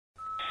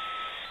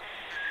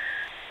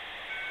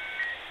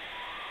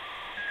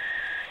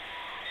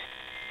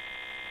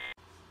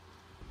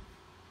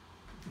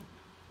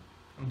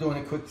doing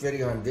a quick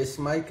video on this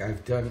mic.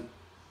 I've done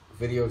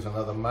videos on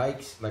other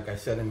mics. Like I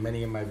said in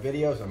many of my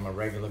videos, I'm a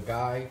regular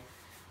guy.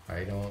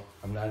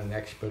 I'm not an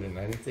expert in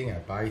anything. I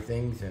buy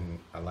things and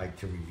I like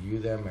to review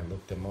them and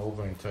look them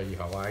over and tell you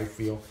how I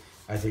feel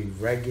as a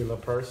regular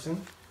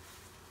person.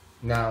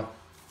 Now,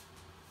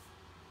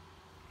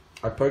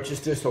 I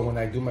purchased this so when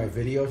I do my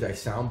videos, I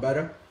sound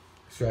better.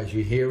 So as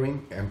you're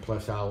hearing, and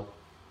plus I'll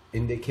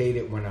indicate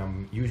it when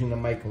I'm using the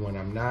mic and when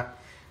I'm not,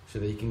 so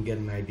that you can get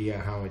an idea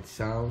how it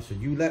sounds. So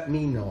you let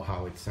me know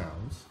how it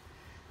sounds.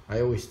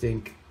 I always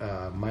think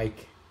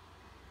mic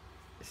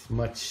is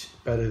much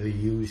better to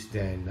use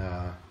than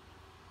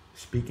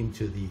speaking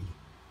to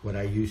what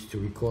I use to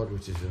record,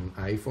 which is an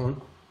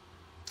iPhone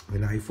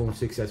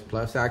 6s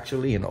Plus,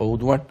 actually, an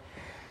old one.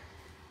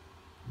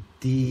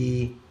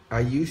 I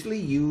usually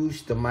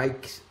use the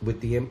mics with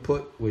the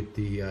input, with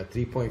the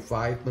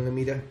 3.5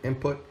 millimeter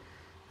input.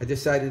 I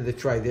decided to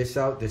try this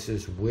out. This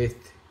is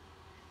with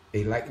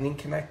a lightning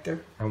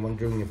connector. I'm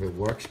wondering if it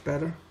works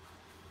better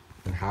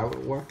and how it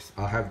works.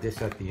 I'll have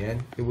this at the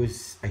end.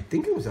 I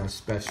think it was on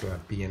special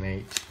at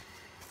B&H.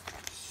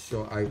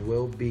 So I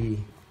will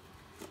be,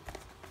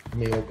 let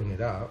me open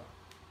it up.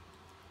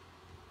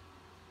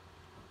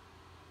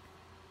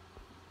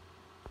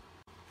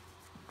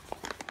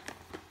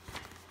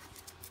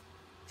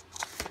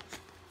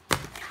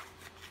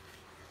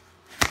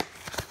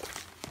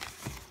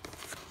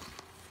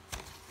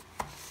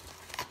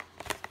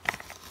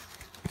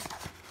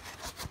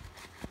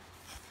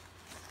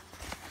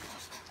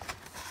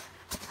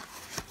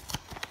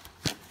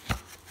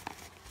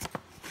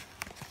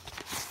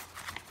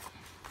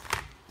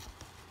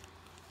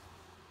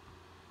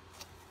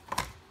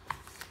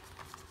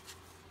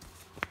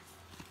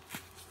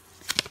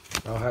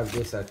 I'll have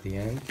this at the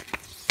end.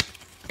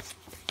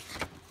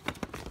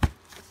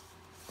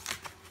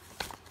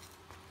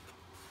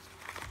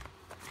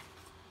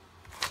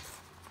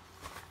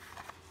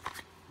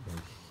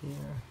 Right here.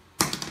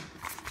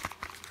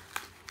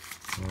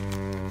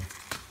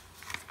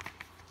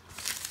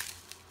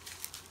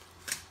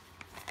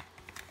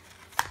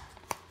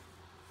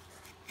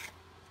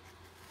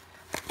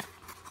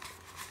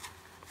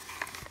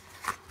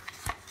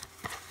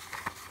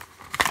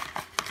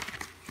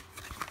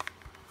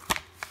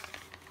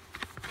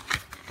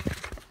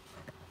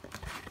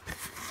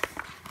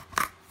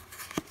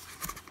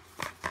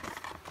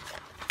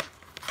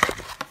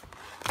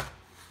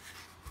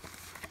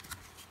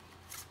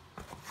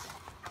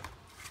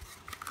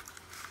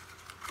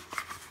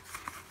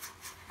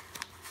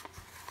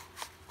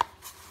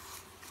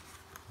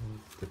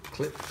 The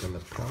clip, the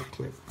lapel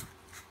clip,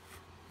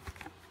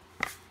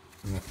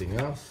 nothing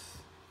else.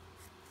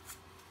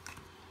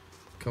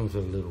 Comes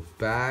with a little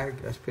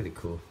bag, that's pretty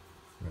cool.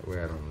 That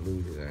way I don't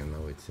lose it, I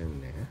know it's in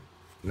there.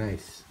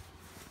 Nice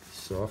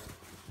soft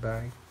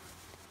bag.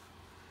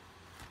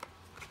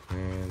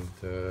 And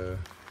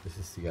this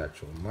is the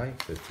actual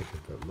mic, let's take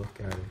a good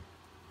look at it.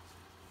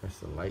 That's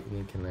the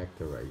lightning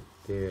connector right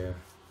there.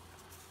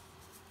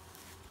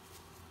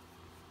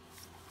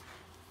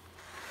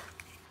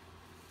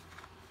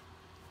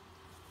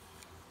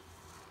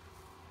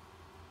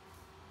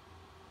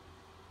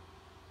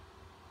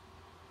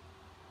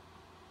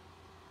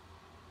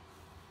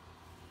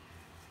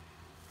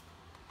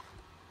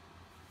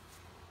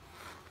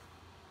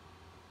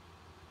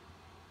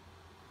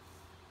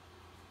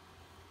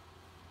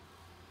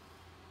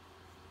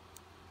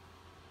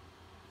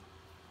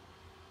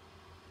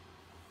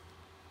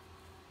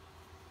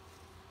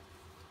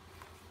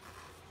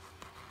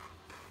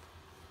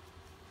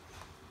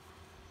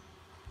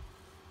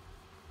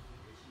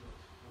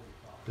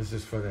 This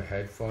is for the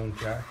headphone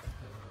jack.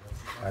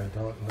 I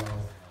don't know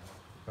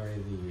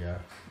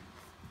where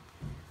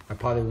I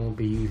probably won't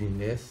be using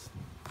this,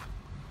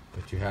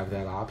 but you have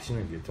that option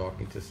if you're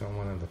talking to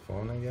someone on the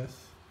phone, I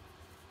guess.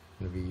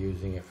 I'm going to be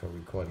using it for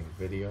recording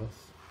videos.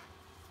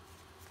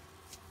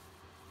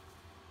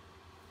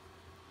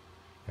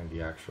 And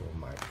the actual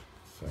mic.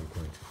 So I'm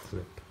going to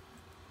clip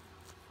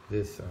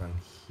this on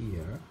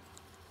here.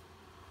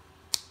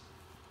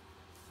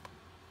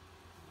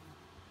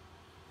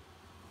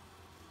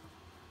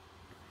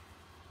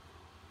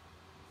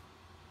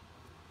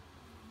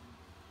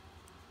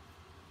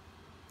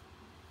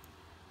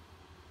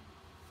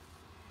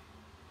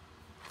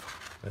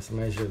 Let's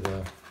measure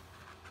the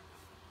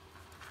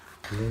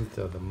length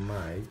of the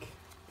mic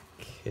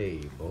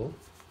cable.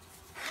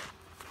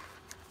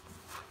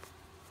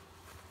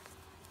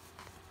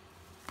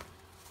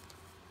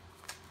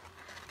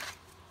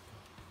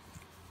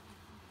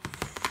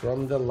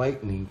 From the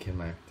lightning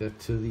connector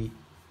to the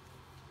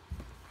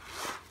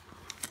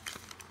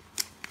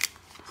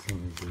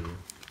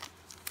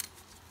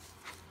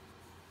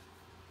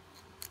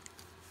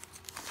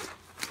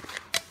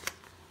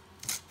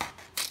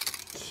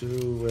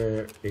to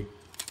where it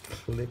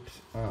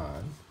clips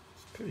on.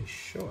 It's pretty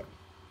short.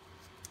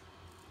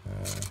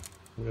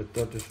 Would have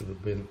thought this would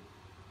have been,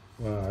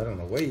 well, I don't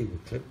know where you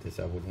would clip this.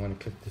 I would want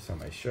to clip this on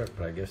my shirt,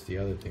 but I guess the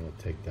other thing would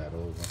take that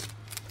over.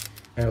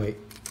 Anyway,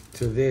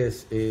 to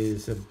this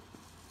is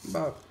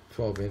about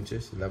 12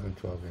 inches, 11,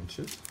 12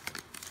 inches.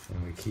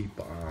 And we keep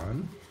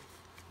on.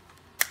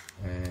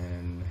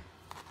 And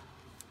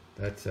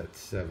that's at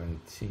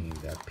 17,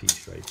 that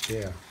piece right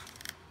there.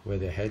 Where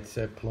the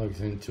headset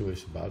plugs into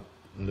is about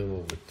a little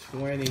over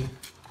 20.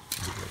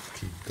 Let's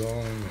keep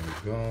going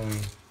and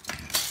going.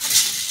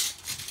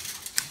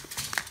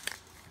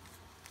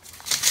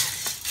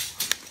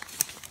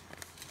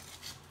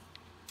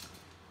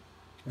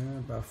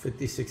 About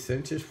 56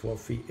 inches, 4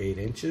 feet 8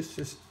 inches.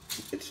 Just,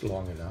 it's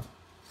long enough.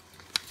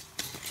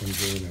 I'm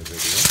doing a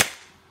video.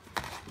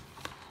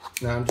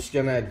 Now I'm just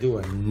gonna do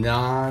a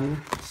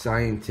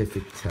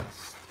non-scientific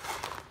test.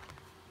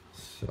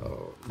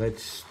 So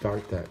let's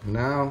start that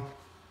now.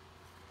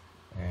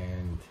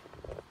 And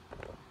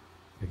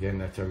again,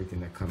 that's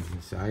everything that comes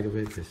inside of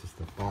it. This is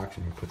the box,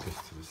 and you put this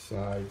to the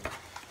side.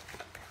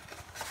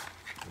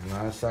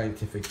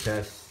 Non-scientific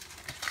test.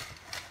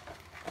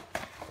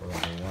 Hold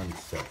on 1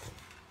 second.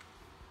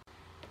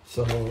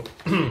 So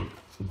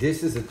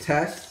this is a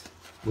test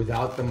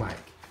without the mic.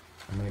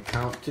 I'm going to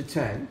count to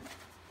 10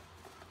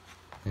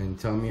 and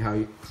tell me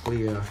how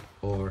clear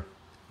or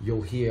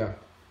you'll hear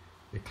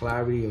the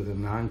clarity or the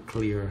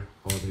non-clear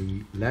or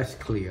the less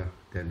clear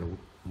than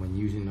when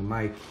using the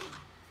mic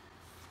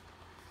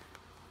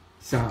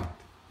sound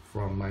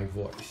from my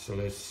voice. So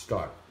let's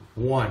start.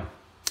 1,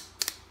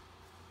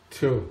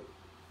 2,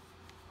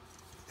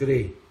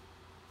 3,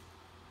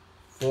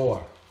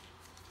 4,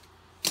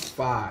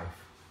 5,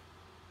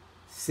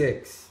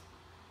 6,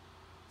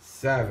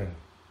 7,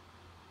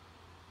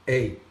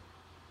 8,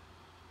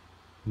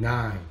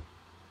 9,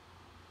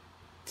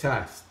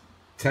 test,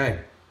 10.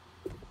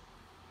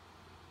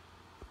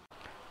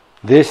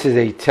 This is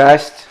a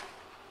test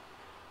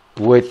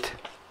with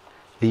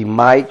the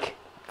mic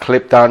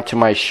clipped onto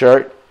my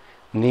shirt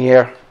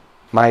near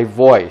my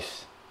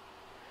voice.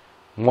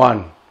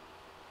 1,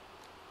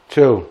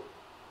 2,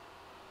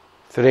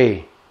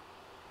 3,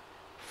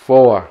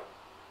 4,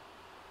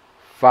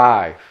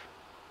 5,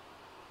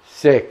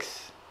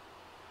 6,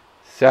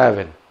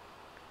 7,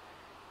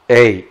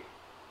 8,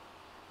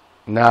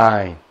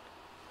 9,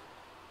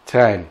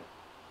 10.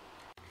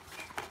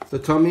 So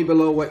tell me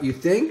below what you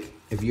think.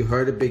 If you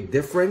heard a big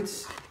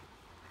difference.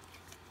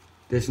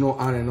 There's no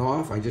on and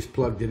off. I just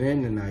plugged it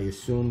in, and I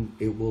assume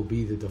it will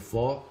be the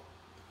default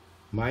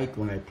mic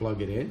when I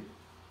plug it in.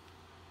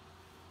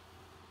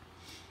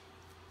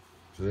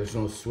 So there's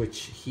no switch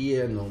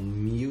here, no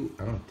mute.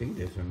 I don't think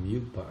there's a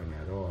mute button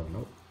at all.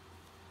 Nope.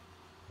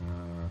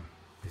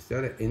 Is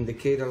that an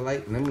indicator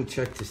light? Let me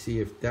check to see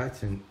if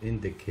that's an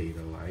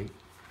indicator light.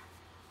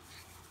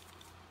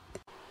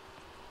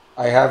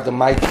 I have the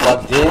mic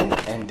plugged in,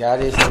 and that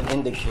is an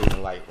indicator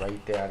light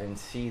right there. I didn't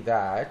see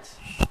that.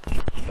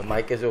 The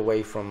mic is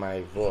away from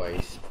my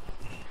voice.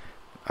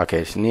 Okay,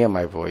 it's near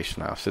my voice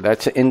now. So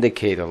that's an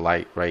indicator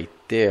light right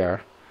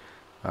there.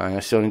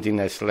 That's the only thing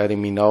that's letting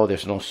me know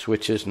there's no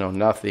switches, no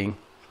nothing.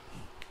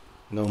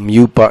 No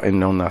mute button,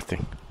 no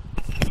nothing.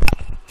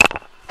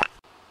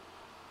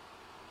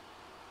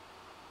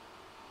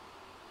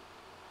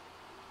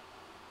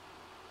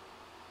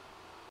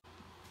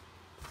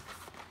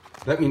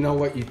 Let me know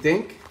what you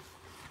think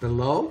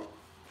below.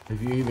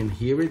 If you even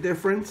hear a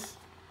difference.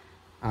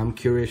 I'm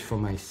curious for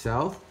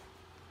myself.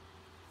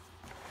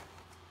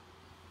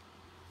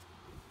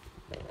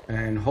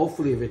 And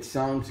hopefully if it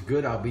sounds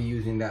good, I'll be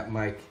using that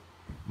mic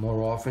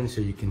more often so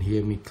you can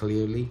hear me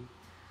clearly.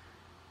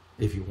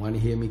 If you want to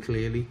hear me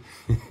clearly.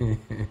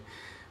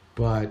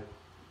 But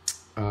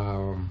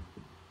I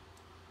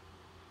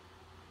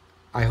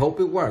hope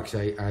it works.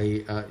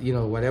 You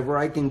know, whatever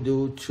I can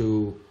do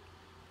to,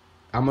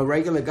 I'm a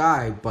regular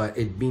guy, but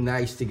it'd be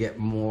nice to get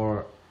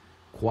more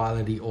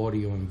quality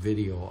audio and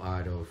video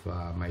out of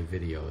my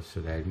videos so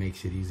that it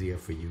makes it easier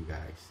for you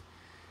guys.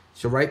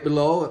 So right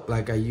below,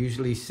 like I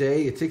usually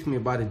say, it takes me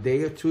about a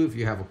day or two if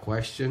you have a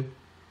question.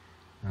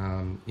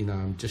 You know,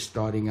 I'm just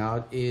starting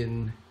out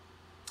in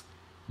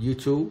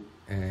YouTube,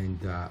 and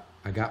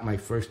I got my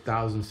first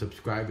 1,000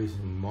 subscribers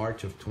in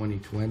March of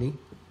 2020,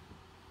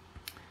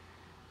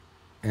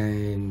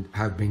 and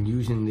have been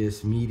using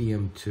this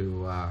medium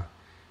to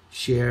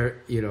share,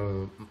 you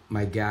know,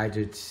 my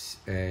gadgets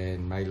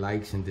and my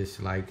likes and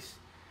dislikes.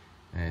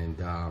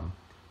 And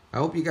I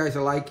hope you guys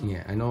are liking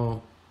it. I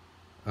know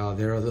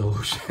there are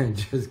those that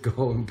just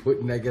go and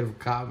put negative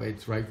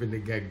comments right from the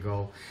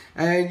get-go.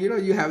 And, you know,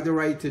 you have the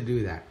right to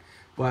do that.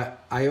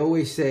 But I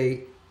always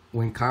say,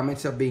 when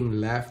comments are being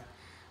left,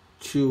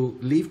 to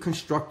leave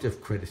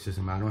constructive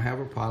criticism. I don't have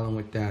a problem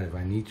with that. If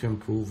I need to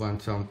improve on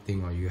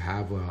something, or you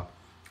have a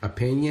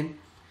opinion,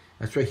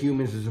 that's what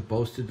humans are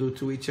supposed to do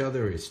to each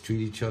other, is treat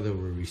each other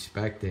with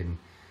respect and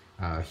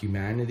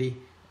humanity.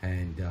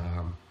 And,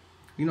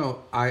 you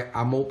know,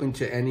 I'm open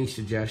to any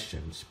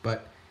suggestions,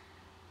 but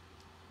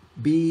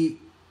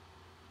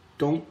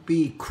don't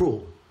be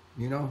cruel,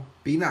 you know,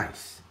 be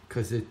nice,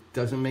 because it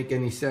doesn't make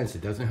any sense.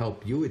 It doesn't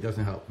help you. It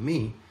doesn't help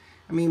me.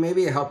 I mean,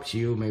 maybe it helps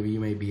you. Maybe you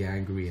may be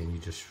angry and you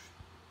just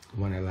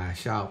want to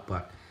lash out,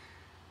 but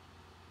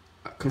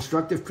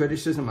constructive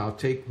criticism I'll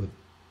take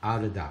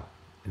without a doubt.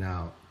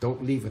 Now,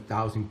 don't leave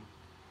 1,000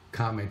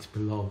 comments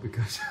below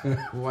because of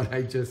what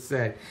I just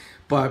said.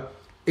 But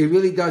it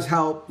really does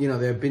help. You know,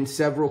 there have been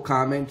several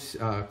comments,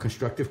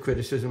 constructive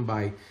criticism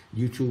by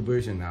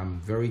YouTubers, and I'm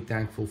very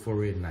thankful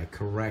for it. And I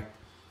correct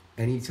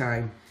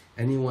anytime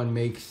anyone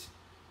makes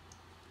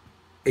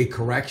a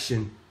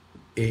correction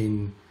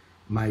in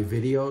my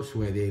videos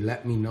where they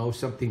let me know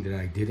something that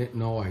I didn't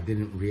know, I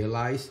didn't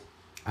realize.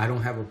 I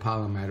don't have a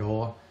problem at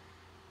all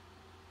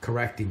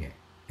correcting it.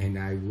 And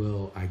I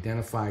will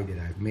identify that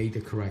I've made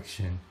the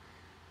correction,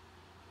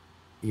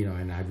 you know,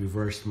 and I've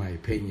reversed my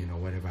opinion or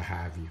whatever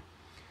have you.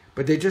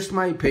 But they're just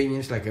my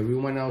opinions like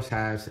everyone else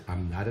has.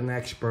 I'm not an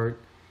expert.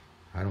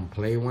 I don't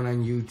play one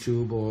on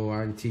YouTube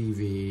or on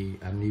TV.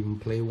 I don't even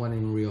play one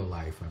in real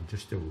life. I'm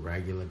just a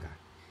regular guy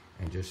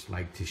and just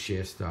like to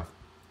share stuff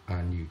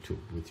on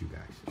YouTube with you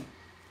guys.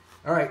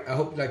 All right, I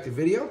hope you liked the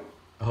video.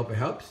 I hope it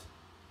helps.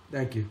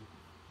 Thank you.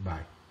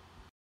 Bye.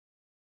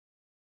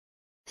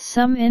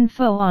 Some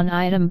info on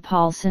item: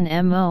 Polsen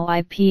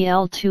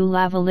MO-IPL2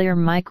 Lavalier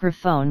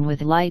microphone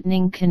with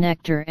lightning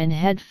connector and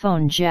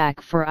headphone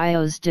jack for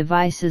iOS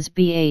devices.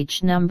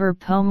 BH number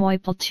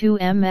POMOIPL2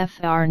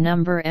 MFR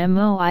number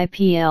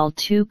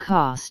MO-IPL2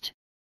 cost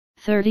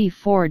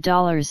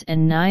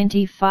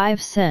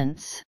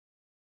 $34.95.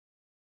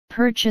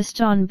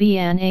 Purchased on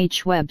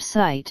B&H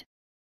website,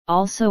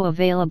 also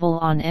available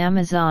on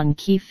Amazon.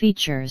 Key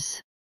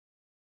features: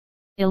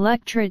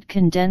 Electret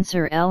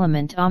condenser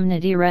element,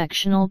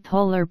 omnidirectional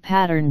polar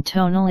pattern,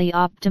 tonally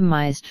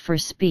optimized for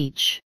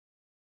speech.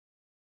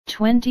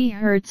 20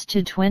 Hz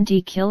to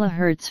 20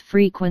 kHz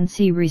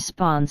frequency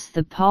response.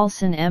 The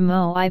Polsen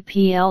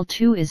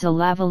MO-IPL2 is a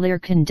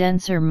lavalier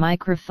condenser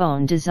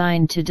microphone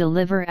designed to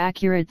deliver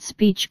accurate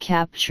speech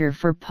capture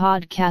for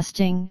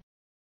podcasting,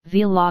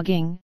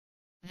 vlogging,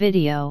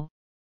 video,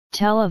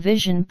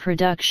 television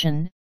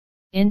production,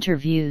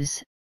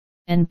 interviews,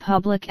 and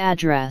public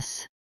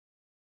address.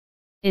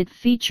 It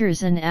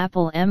features an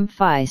Apple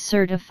MFi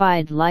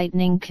certified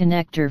lightning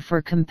connector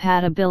for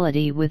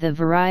compatibility with a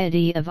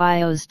variety of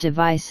iOS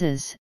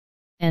devices,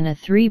 and a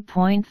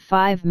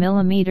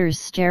 3.5mm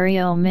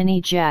stereo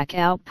mini jack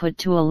output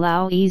to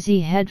allow easy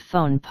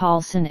headphone.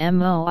 Polsen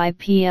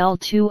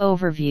MO-IPL2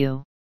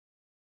 overview.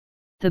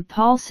 The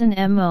Polsen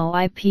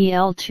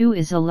MO-IPL2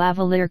 is a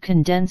lavalier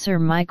condenser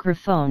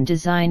microphone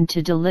designed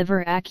to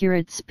deliver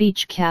accurate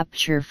speech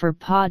capture for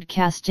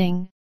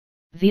podcasting,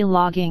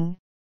 vlogging,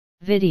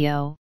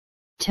 video,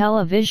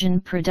 television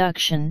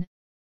production,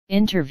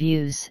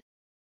 interviews,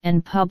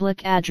 and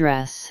public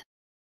address.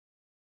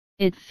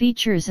 It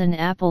features an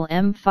Apple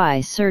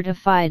MFi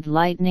certified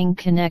lightning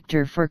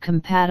connector for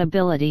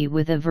compatibility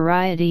with a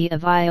variety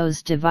of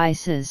iOS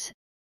devices,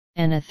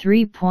 and a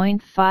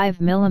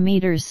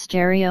 3.5mm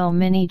stereo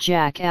mini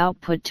jack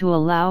output to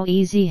allow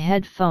easy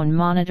headphone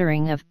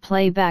monitoring of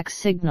playback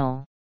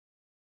signal.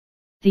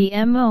 The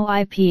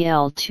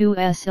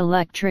MO-IPL2's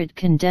Electret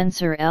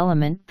condenser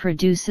element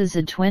produces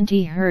a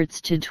 20 Hz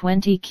to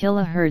 20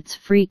 kHz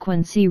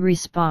frequency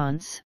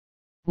response,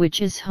 which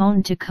is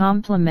honed to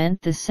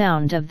complement the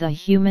sound of the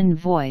human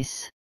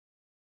voice.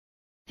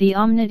 The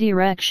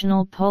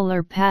omnidirectional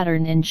polar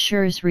pattern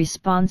ensures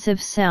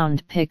responsive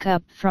sound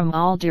pickup from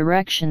all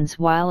directions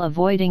while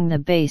avoiding the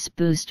bass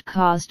boost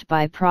caused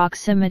by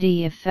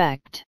proximity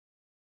effect.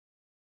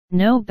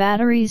 No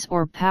batteries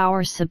or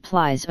power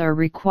supplies are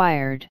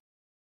required.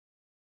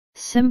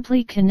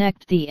 Simply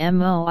connect the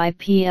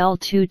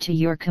MO-IPL2 to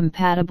your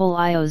compatible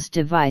iOS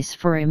device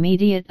for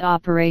immediate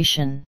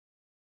operation.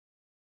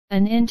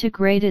 An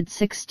integrated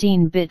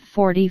 16-bit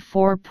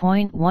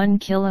 44.1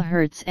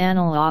 kHz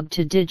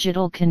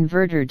analog-to-digital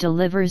converter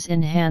delivers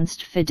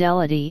enhanced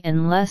fidelity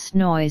and less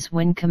noise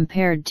when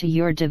compared to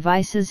your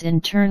device's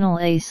internal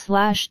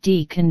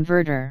A/D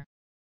converter.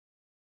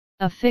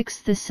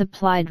 Affix the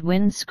supplied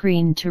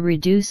windscreen to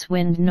reduce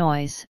wind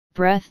noise,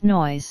 breath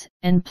noise,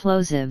 and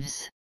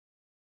plosives.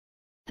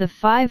 The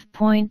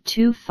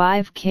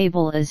 5.25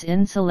 cable is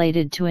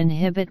insulated to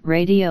inhibit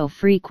radio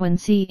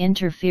frequency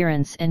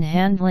interference and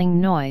handling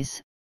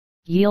noise,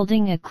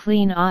 yielding a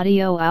clean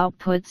audio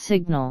output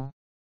signal.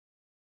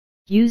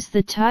 Use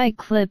the tie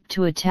clip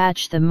to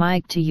attach the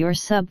mic to your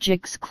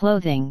subject's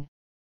clothing.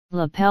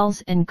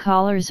 Lapels and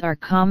collars are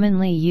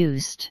commonly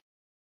used.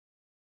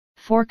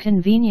 For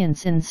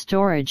convenience in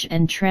storage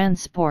and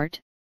transport,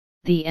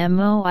 the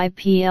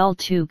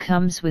MO-IPL2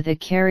 comes with a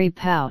carry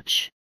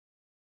pouch.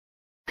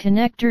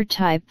 Connector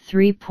type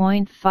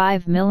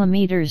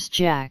 3.5mm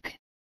jack.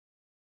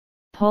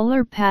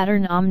 Polar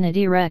pattern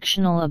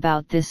omnidirectional.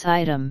 About this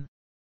item: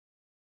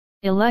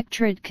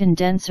 Electret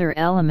condenser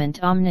element,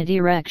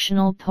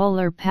 omnidirectional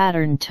polar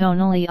pattern,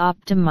 tonally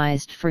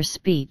optimized for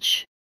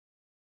speech.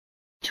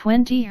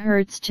 20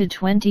 Hz to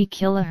 20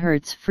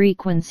 kHz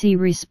frequency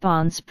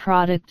response.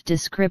 Product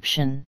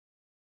description: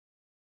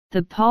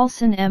 The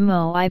Polsen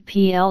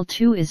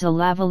MO-IPL2 is a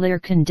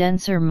lavalier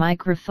condenser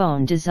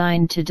microphone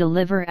designed to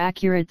deliver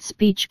accurate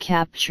speech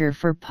capture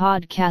for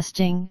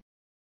podcasting,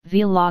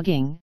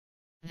 vlogging,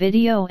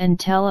 video and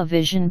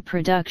television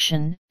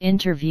production,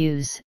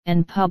 interviews,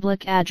 and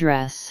public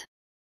address.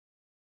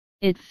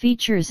 It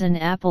features an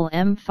Apple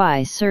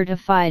MFi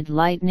certified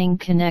Lightning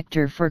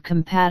connector for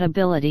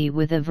compatibility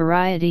with a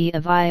variety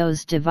of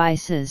iOS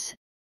devices,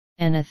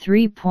 and a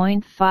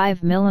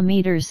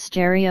 3.5mm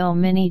stereo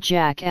mini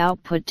jack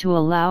output to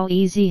allow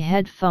easy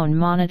headphone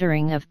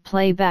monitoring of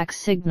playback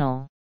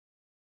signal.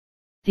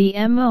 The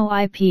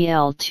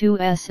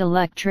MO-IPL2's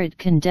Electret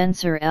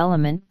condenser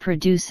element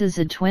produces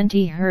a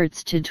 20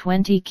 Hz to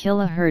 20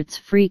 kHz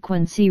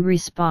frequency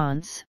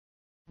response,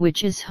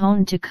 which is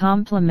honed to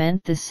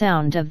complement the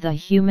sound of the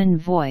human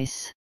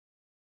voice.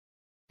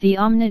 The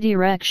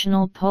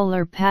omnidirectional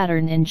polar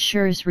pattern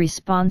ensures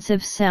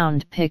responsive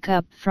sound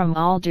pickup from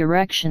all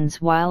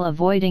directions while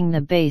avoiding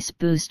the bass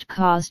boost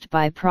caused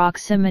by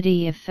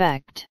proximity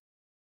effect.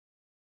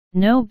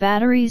 No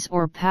batteries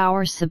or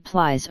power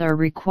supplies are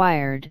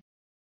required.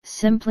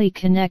 Simply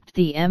connect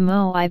the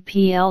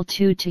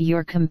MO-IPL2 to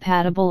your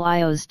compatible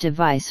iOS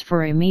device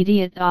for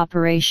immediate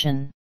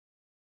operation.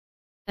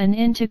 An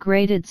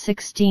integrated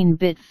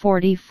 16-bit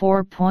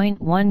 44.1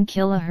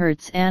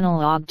 kHz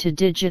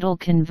analog-to-digital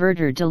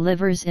converter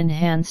delivers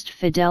enhanced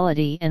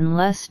fidelity and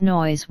less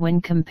noise when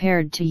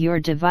compared to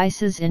your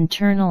device's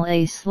internal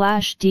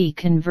A/D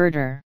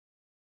converter.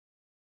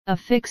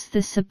 Affix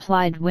the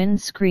supplied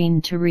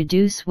windscreen to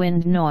reduce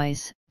wind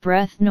noise,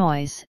 breath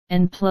noise,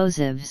 and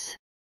plosives.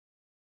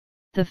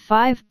 The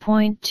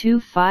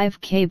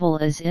 5.25 cable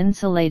is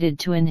insulated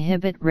to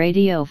inhibit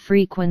radio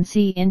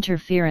frequency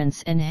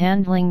interference and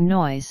handling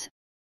noise,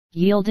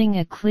 yielding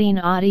a clean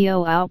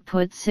audio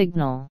output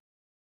signal.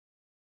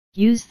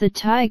 Use the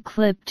tie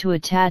clip to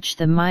attach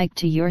the mic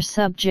to your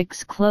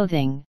subject's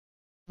clothing.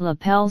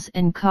 Lapels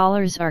and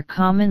collars are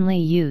commonly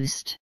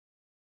used.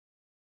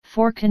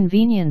 For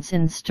convenience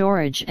in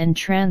storage and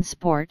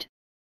transport,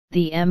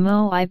 the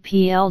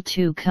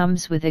MO-IPL2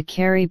 comes with a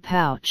carry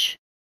pouch.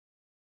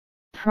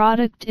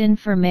 Product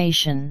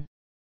information.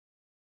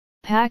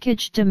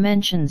 Package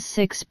dimensions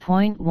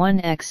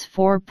 6.1 x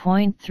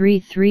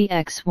 4.33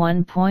 x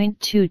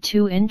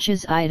 1.22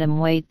 inches. Item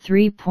weight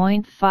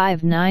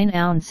 3.59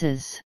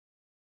 ounces.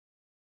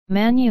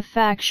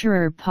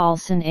 Manufacturer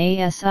Polsen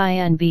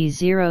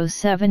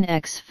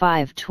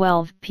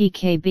ASINB07X512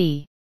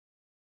 PKB.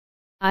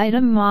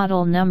 Item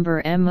model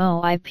number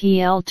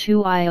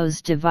MO-IPL2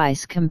 iOS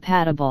device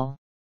compatible.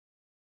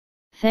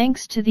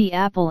 Thanks to the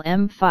Apple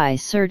MFi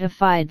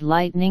certified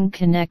Lightning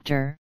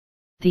connector,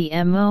 the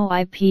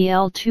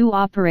MO-IPL2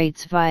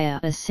 operates via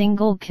a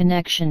single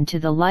connection to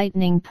the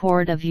Lightning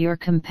port of your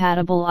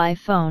compatible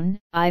iPhone,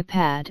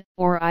 iPad,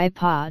 or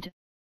iPod.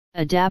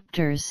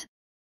 Adapters,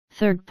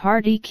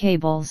 third-party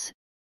cables,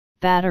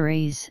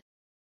 batteries,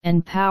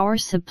 and power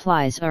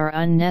supplies are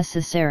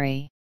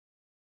unnecessary.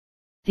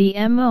 The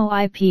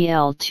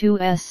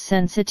MO-IPL2's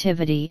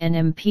sensitivity and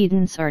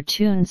impedance are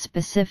tuned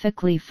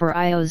specifically for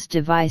iOS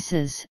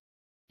devices,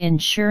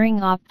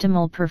 ensuring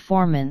optimal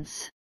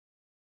performance.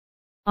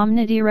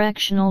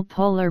 Omnidirectional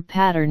polar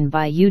pattern.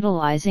 By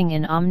utilizing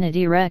an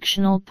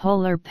omnidirectional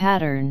polar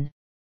pattern,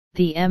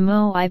 the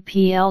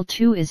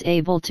MO-IPL2 is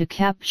able to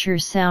capture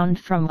sound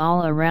from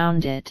all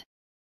around it.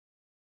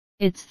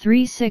 Its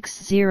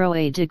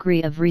 360°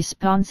 degree of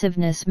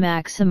responsiveness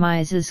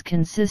maximizes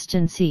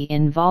consistency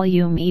in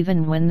volume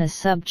even when the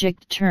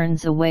subject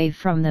turns away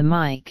from the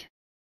mic.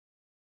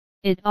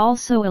 It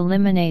also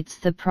eliminates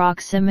the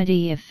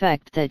proximity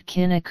effect that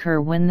can occur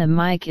when the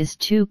mic is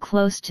too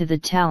close to the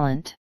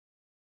talent.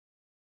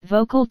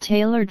 Vocal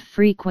tailored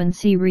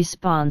frequency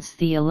response.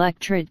 The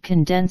Electret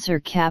condenser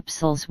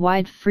capsule's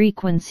wide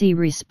frequency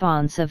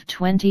response of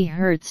 20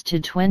 Hz to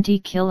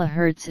 20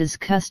 kHz is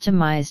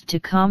customized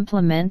to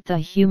complement the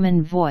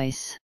human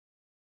voice.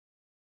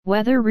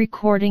 Whether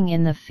recording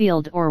in the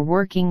field or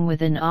working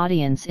with an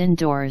audience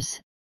indoors,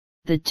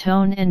 the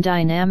tone and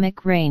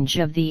dynamic range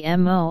of the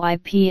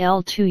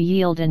MO-IPL2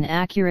 yield an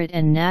accurate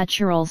and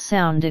natural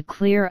sound, a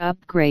clear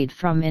upgrade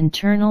from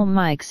internal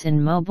mics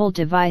in mobile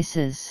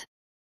devices.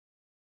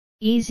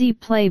 Easy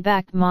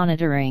playback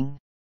monitoring.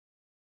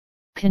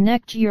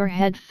 Connect your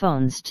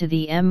headphones to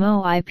the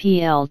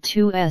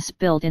MO-IPL2's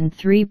built-in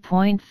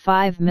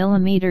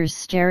 3.5mm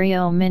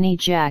stereo mini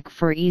jack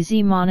for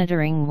easy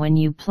monitoring when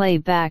you play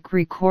back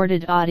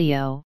recorded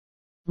audio.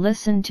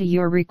 Listen to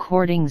your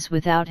recordings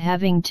without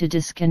having to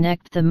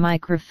disconnect the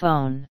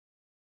microphone.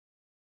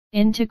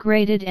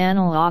 Integrated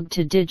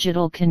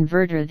analog-to-digital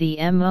converter. The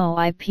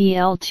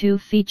MO-IPL2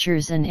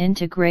 features an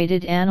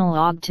integrated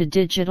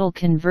analog-to-digital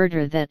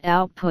converter that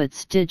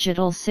outputs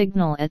digital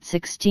signal at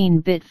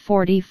 16-bit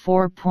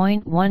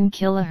 44.1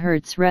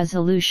 kHz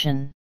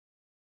resolution.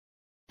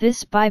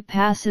 This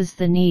bypasses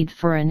the need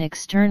for an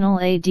external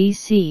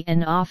ADC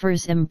and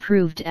offers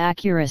improved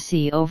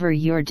accuracy over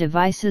your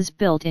device's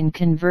built-in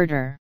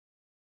converter.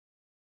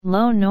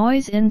 Low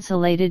noise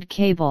insulated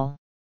cable.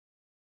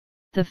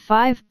 The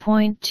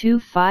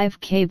 5.25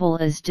 cable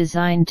is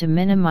designed to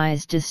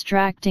minimize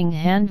distracting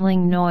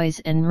handling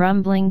noise and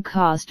rumbling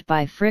caused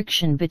by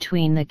friction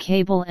between the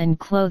cable and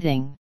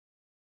clothing.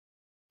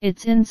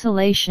 Its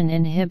insulation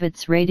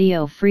inhibits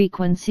radio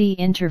frequency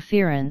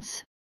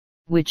interference,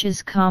 which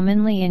is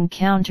commonly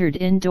encountered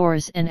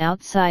indoors and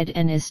outside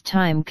and is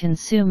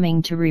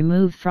time-consuming to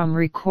remove from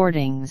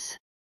recordings.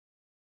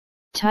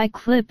 Tie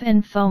clip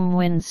and foam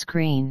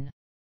windscreen.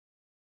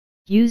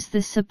 Use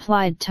the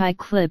supplied tie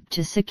clip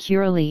to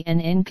securely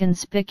and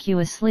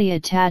inconspicuously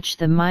attach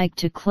the mic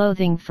to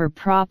clothing for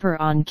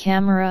proper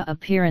on-camera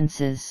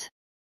appearances.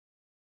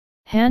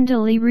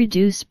 Handily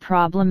reduce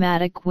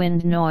problematic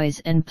wind noise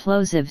and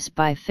plosives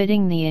by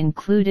fitting the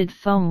included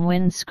foam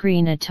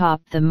windscreen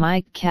atop the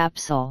mic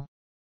capsule.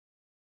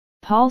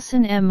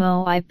 Polsen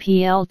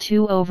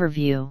MO-IPL2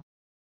 Overview.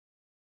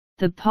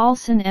 The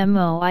Polsen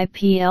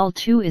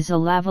MO-IPL2 is a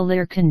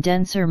lavalier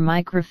condenser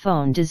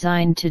microphone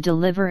designed to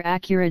deliver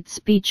accurate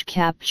speech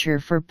capture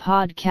for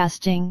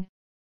podcasting,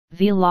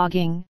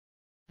 vlogging,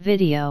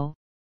 video,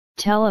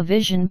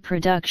 television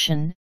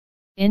production,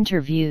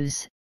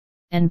 interviews,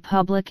 and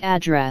public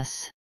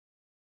address.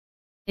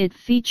 It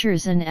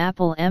features an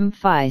Apple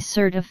MFi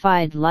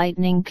certified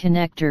Lightning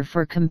connector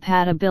for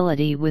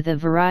compatibility with a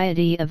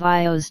variety of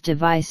iOS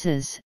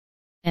devices,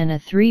 and a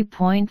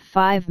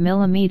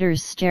 3.5mm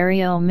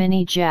stereo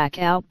mini jack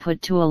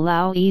output to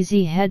allow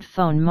easy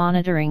headphone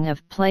monitoring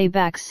of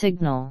playback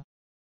signal.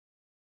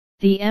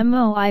 The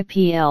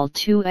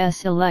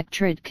MO-IPL2's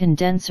Electret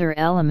condenser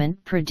element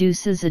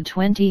produces a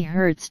 20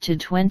 Hz to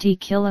 20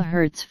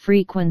 kHz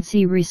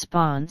frequency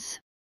response,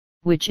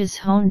 which is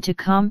honed to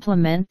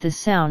complement the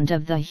sound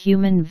of the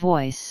human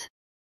voice.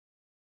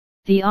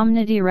 The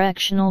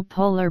omnidirectional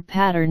polar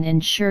pattern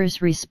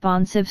ensures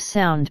responsive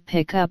sound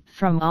pickup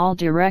from all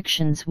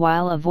directions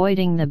while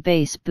avoiding the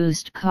bass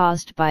boost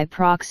caused by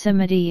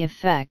proximity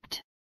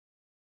effect.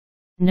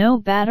 No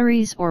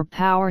batteries or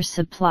power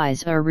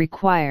supplies are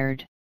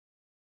required.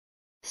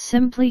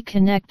 Simply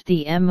connect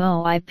the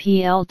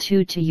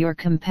MO-IPL2 to your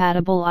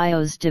compatible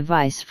iOS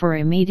device for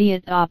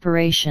immediate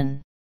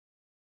operation.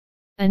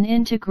 An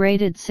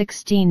integrated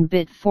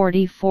 16-bit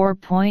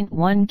 44.1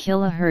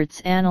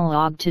 kHz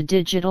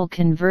analog-to-digital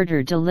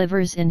converter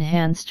delivers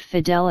enhanced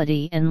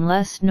fidelity and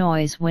less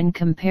noise when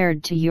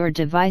compared to your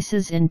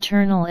device's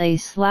internal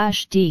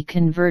A/D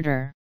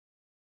converter.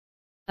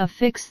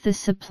 Affix the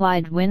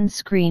supplied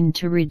windscreen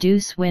to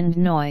reduce wind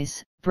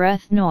noise,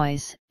 breath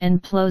noise,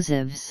 and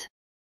plosives.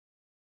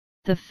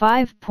 The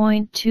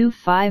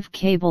 5.25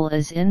 cable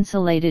is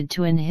insulated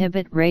to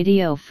inhibit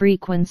radio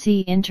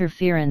frequency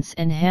interference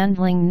and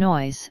handling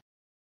noise,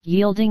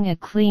 yielding a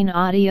clean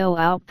audio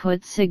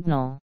output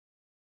signal.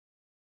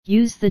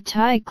 Use the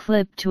tie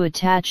clip to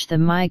attach the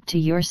mic to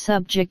your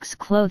subject's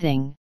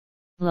clothing.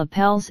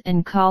 Lapels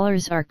and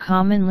collars are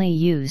commonly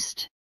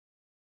used.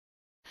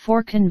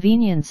 For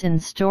convenience in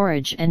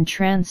storage and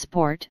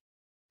transport,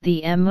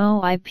 the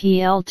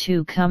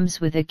MO-IPL2 comes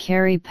with a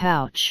carry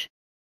pouch.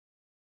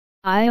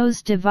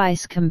 iOS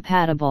device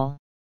compatible.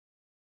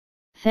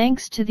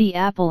 Thanks to the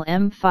Apple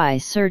MFi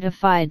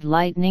certified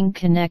Lightning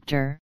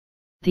connector,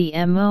 the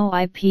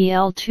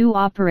MO-IPL2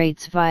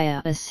 operates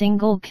via a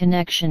single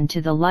connection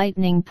to the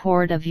Lightning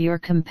port of your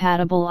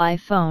compatible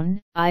iPhone,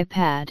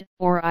 iPad,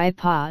 or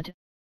iPod.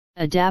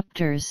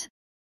 Adapters,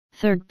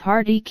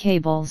 third-party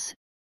cables,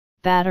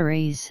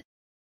 batteries,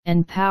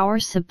 and power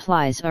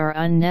supplies are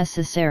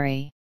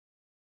unnecessary.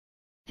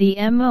 The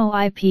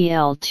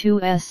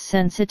MO-IPL2's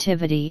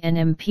sensitivity and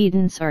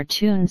impedance are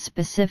tuned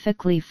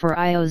specifically for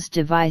iOS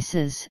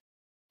devices,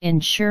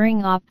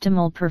 ensuring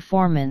optimal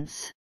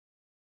performance.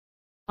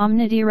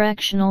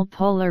 Omnidirectional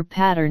polar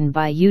pattern.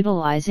 By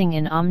utilizing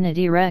an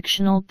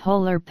omnidirectional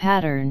polar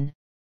pattern,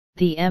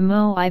 the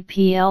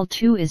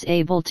MO-IPL2 is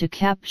able to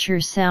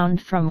capture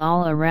sound from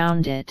all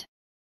around it.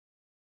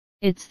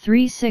 Its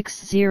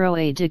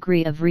 360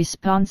 degree of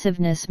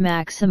responsiveness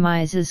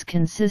maximizes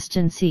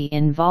consistency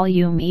in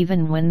volume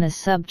even when the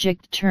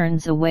subject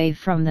turns away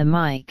from the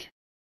mic.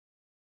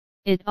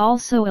 It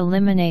also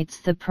eliminates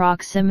the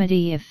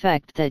proximity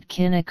effect that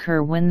can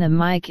occur when the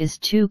mic is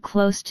too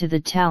close to the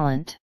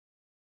talent.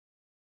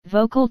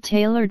 Vocal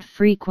tailored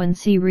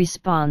frequency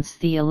response.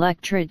 The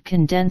Electret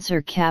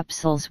condenser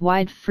capsule's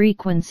wide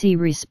frequency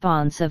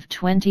response of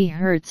 20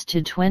 Hz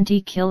to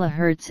 20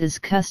 kHz is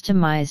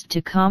customized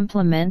to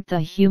complement the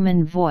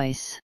human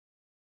voice.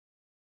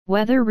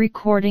 Whether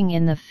recording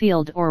in the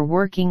field or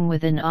working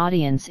with an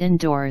audience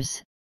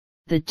indoors,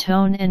 the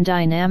tone and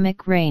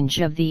dynamic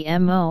range of the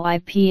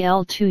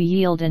MO-IPL2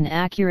 yield an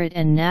accurate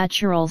and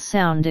natural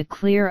sound, a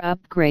clear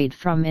upgrade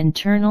from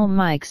internal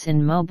mics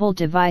in mobile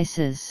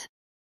devices.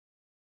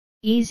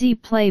 Easy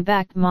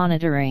playback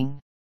monitoring.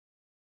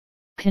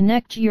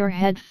 Connect your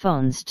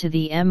headphones to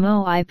the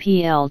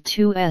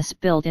MO-IPL2's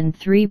built-in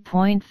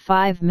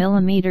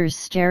 3.5mm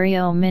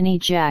stereo mini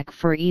jack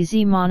for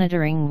easy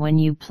monitoring when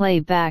you play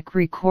back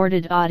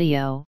recorded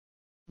audio.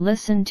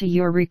 Listen to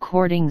your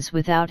recordings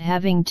without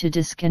having to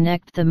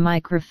disconnect the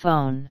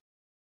microphone.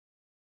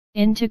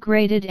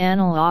 Integrated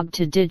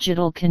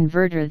analog-to-digital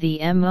converter. The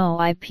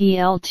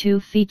MO-IPL2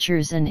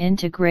 features an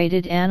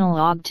integrated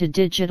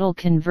analog-to-digital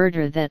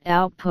converter that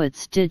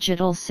outputs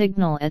digital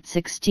signal at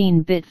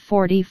 16-bit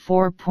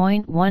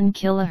 44.1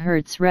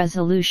 kHz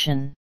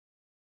resolution.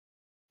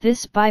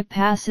 This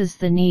bypasses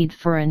the need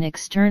for an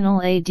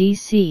external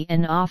ADC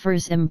and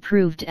offers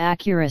improved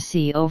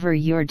accuracy over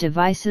your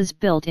device's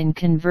built-in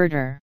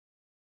converter.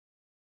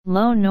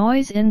 Low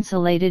noise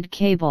insulated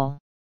cable.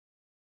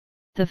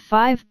 The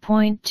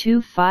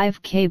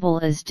 5.25 cable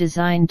is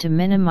designed to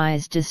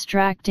minimize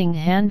distracting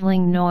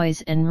handling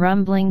noise and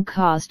rumbling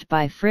caused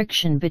by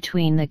friction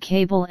between the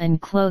cable and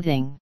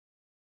clothing.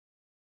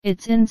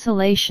 Its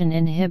insulation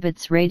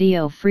inhibits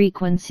radio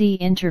frequency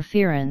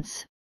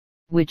interference,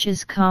 which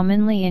is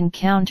commonly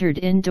encountered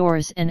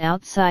indoors and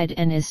outside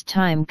and is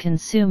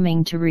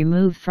time-consuming to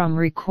remove from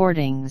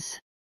recordings.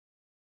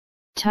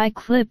 Tie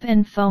clip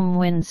and foam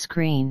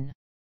windscreen.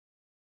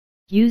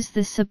 Use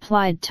the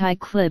supplied tie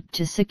clip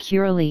to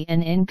securely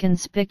and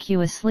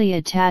inconspicuously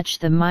attach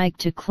the mic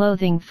to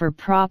clothing for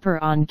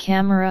proper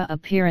on-camera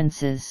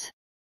appearances.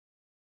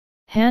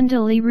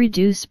 Handily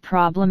reduce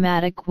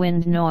problematic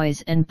wind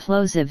noise and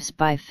plosives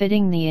by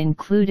fitting the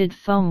included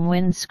foam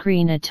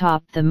windscreen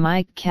atop the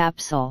mic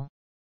capsule.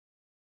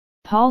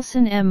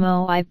 Polsen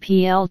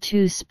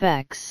MO-IPL2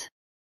 specs.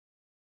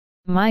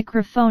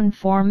 Microphone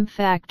form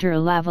factor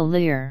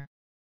lavalier.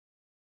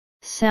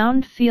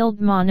 Sound field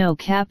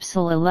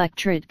monocapsule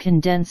Electret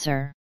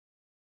condenser.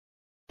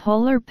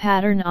 Polar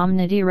pattern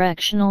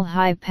omnidirectional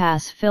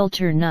high-pass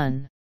filter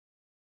none.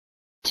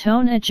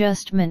 Tone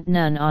adjustment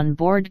none.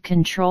 On-board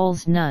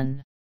controls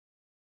none.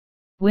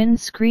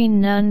 Windscreen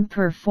none.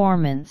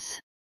 Performance.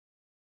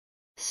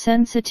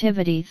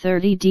 Sensitivity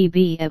 30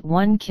 dB at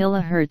 1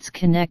 kHz.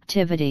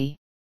 Connectivity.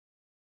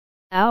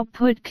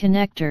 Output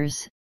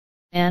connectors,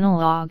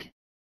 analog,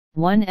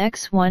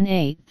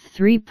 1x18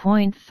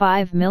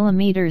 3.5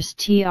 mm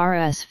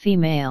TRS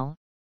female,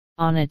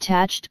 on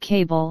attached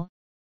cable,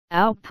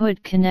 output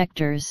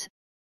connectors,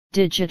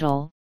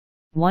 digital,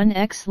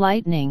 1x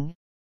lightning,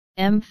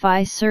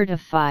 MFi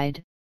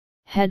certified,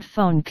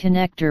 headphone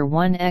connector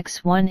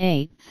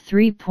 1x18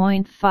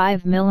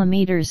 3.5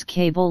 mm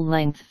cable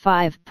length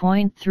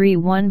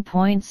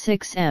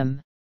 5.31.6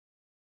 m.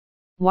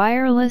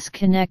 Wireless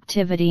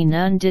connectivity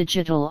none.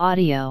 Digital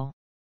audio.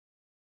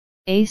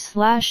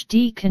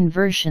 A/D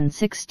conversion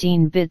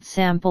 16-bit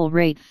sample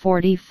rate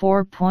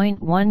 44.1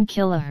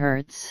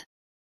 kHz.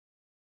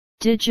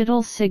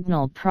 Digital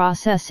signal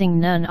processing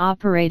none.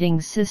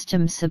 Operating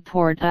system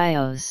support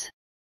iOS.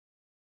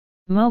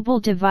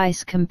 Mobile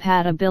device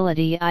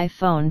compatibility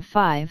iPhone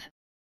 5,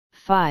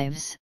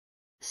 5s,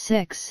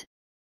 6,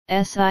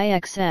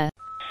 6,